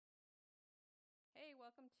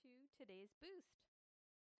welcome to today's boost.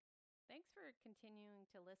 Thanks for continuing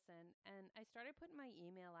to listen. And I started putting my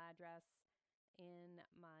email address in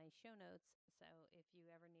my show notes. So if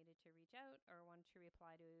you ever needed to reach out or wanted to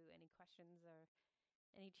reply to any questions or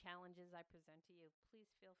any challenges I present to you,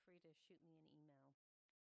 please feel free to shoot me an email.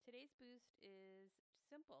 Today's boost is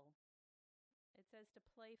simple. It says to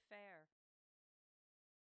play fair.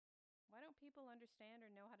 Why don't people understand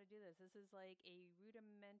or know how to do this? This is like a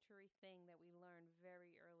rudimentary thing that we learned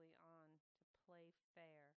very early on to play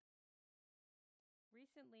fair.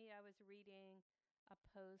 Recently, I was reading a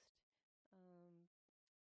post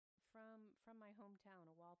um, from my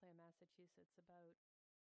hometown of Waltham, Massachusetts, about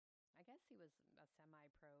I guess he was a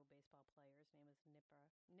semi-pro baseball player. His name was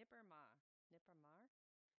Nipper Mar,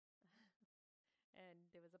 and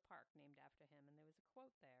there was a park named after him, and there was a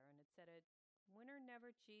quote there, and it said, "A winner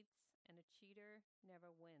never cheats, and a cheater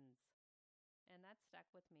never wins." And that stuck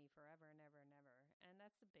with me forever and ever and ever. And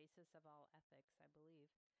that's the basis of all ethics, I believe.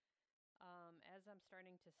 As I'm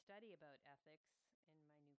starting to study about ethics in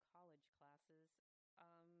my new college classes,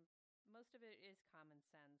 um, most of it is common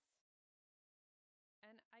sense.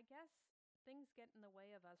 And I guess things get in the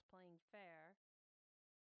way of us playing fair.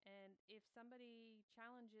 And if somebody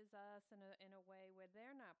challenges us in a way where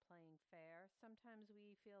they're not playing fair, sometimes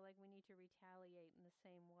we feel like we need to retaliate in the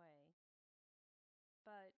same way.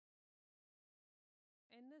 But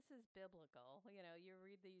and this is biblical. You know, you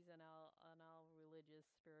read these in all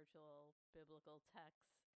religious, spiritual, biblical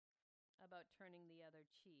texts about turning the other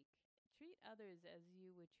cheek. Treat others as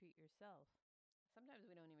you would treat yourself. Sometimes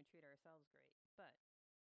we don't even treat ourselves great. But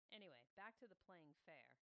anyway, back to the playing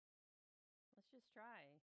fair. Let's just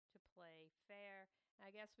try to play fair.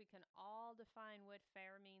 I guess we can all define what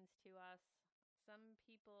fair means to us. Some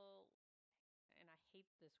people, and I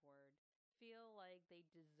hate this word, feel like they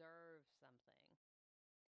deserve something.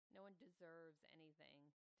 No one deserves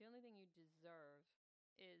anything. The only thing you deserve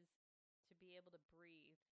is to be able to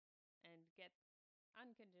breathe and get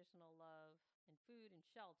unconditional love and food and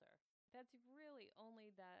shelter. That's really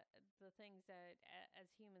only the things that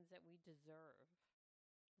as humans that we deserve,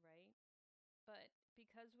 right? But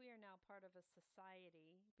because we are now part of a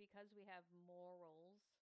society, because we have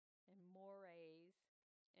morals and mores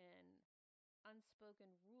and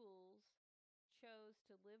unspoken rules, chose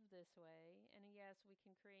to live this way. And yes, we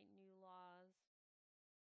can create new laws,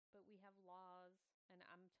 but we have laws, and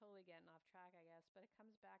I'm totally getting off track, I guess, but it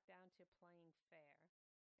comes back down to playing fair.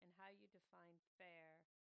 And how you define fair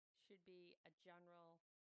should be a general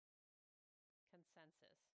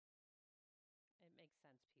consensus. It makes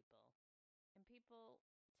sense, people. And people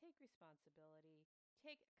take responsibility,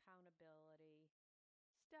 take accountability,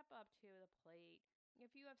 step up to the plate.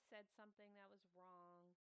 If you have said something that was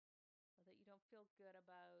wrong or that you don't feel good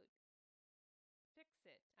about, fix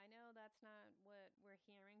it. I know that's not what we're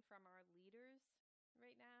hearing from our leaders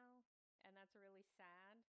right now, and that's really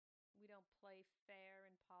sad. We don't play fair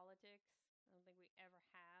in politics. I don't think we ever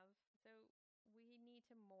have. So we need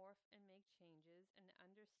to morph and make changes and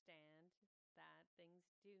understand that things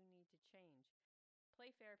do need to change.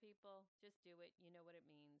 Play fair, people. Just do it. You know what it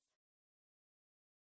means.